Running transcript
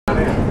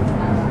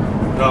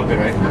That'll be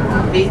right.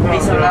 Be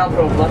some now,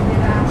 probably.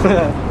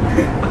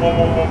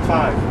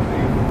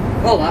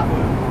 1115. All that.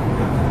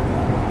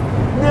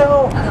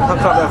 No! I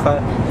can't go for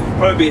it.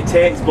 Probably be a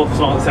Tate's buff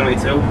sort of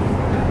 72.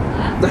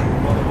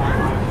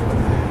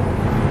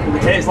 The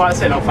Tate's like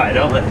sitting on fire,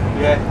 don't they?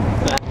 Yeah.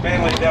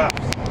 Mainly daps.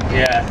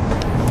 Yeah.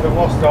 They've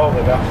lost all the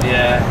daps.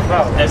 Yeah.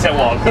 Well, except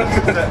one.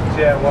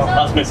 yeah, well.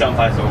 That's me sitting on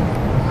fire, so.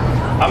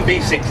 I'm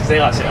B6, they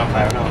like sitting on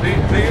fire, no? They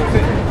use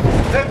it.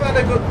 They've had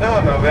a good.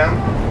 No, they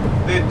haven't.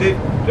 They did.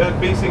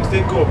 B6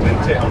 did go up,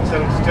 didn't it, on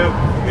 72?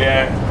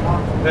 Yeah.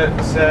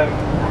 It's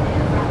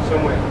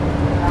somewhere.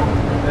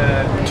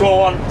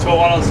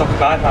 201 on Stockton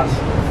bypass.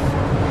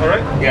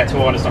 Alright? Yeah,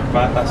 201 on Stockton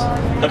bypass.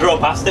 I drove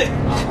past it.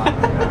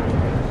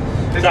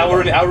 So I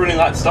was running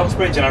like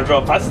Stocksbridge and I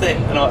drove past it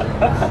and I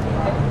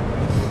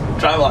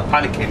driving like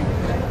panicking,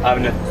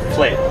 having a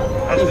flip.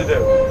 As they do.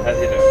 As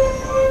you do.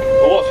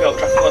 Well, what's your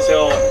traffic? What's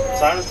your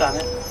sirens down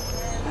here?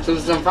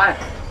 Something's on fire.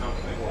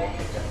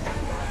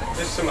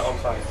 Just something on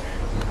fire.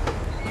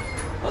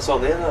 That's all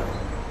there though.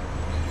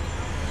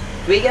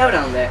 Do we go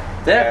down there?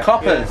 They're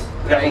coppers.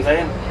 Yeah. Right.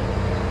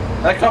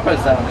 They're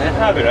coppers down there.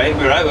 That'll be right,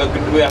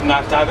 we have a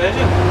nice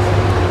diversion.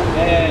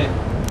 Yeah.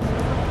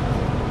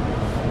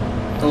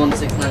 The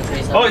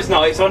 16937. Oh, it's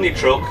not, it's on your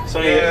truck. It's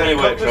on your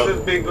work truck. Coppers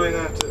have been going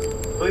out to the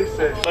police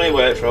station. It's on your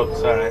work truck,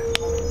 sorry.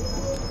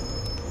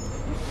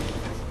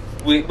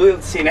 We'll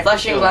see next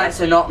Flashing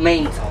lights are not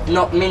mint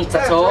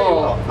at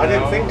all. I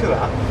didn't think of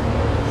that.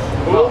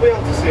 We will be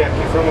able to see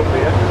Eki from up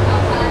here.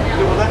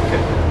 Double decker.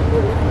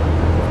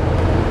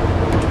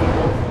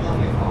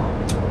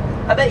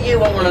 I bet you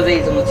want one of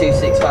these on the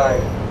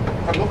 265.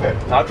 I'd love it.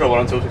 I drove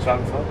one on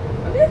 265 before.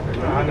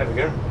 No, I never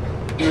get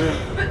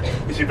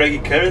it. You should break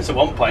your currents at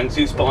one point because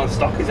you spot on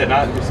stockies at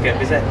night and just get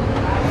busy. I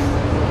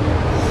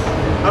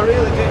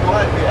really did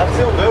like it. I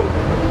still do. I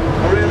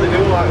really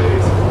do like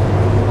these.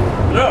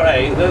 They're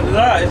alright. They're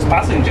alright. It's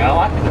passenger. I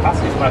like it. The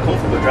passenger's quite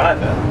comfortable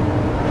driver.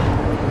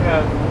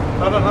 Yeah.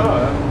 I don't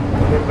know.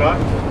 Good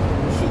drive.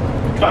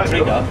 Can't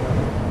trigger.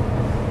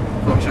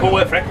 Go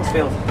work for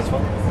Ecclesfield as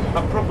well.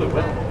 I probably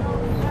will.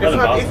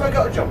 If I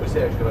got a job at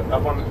Stagecoach, I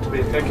want it to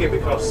be a techie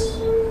because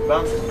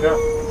that's crap.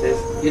 It is.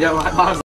 You don't like bars?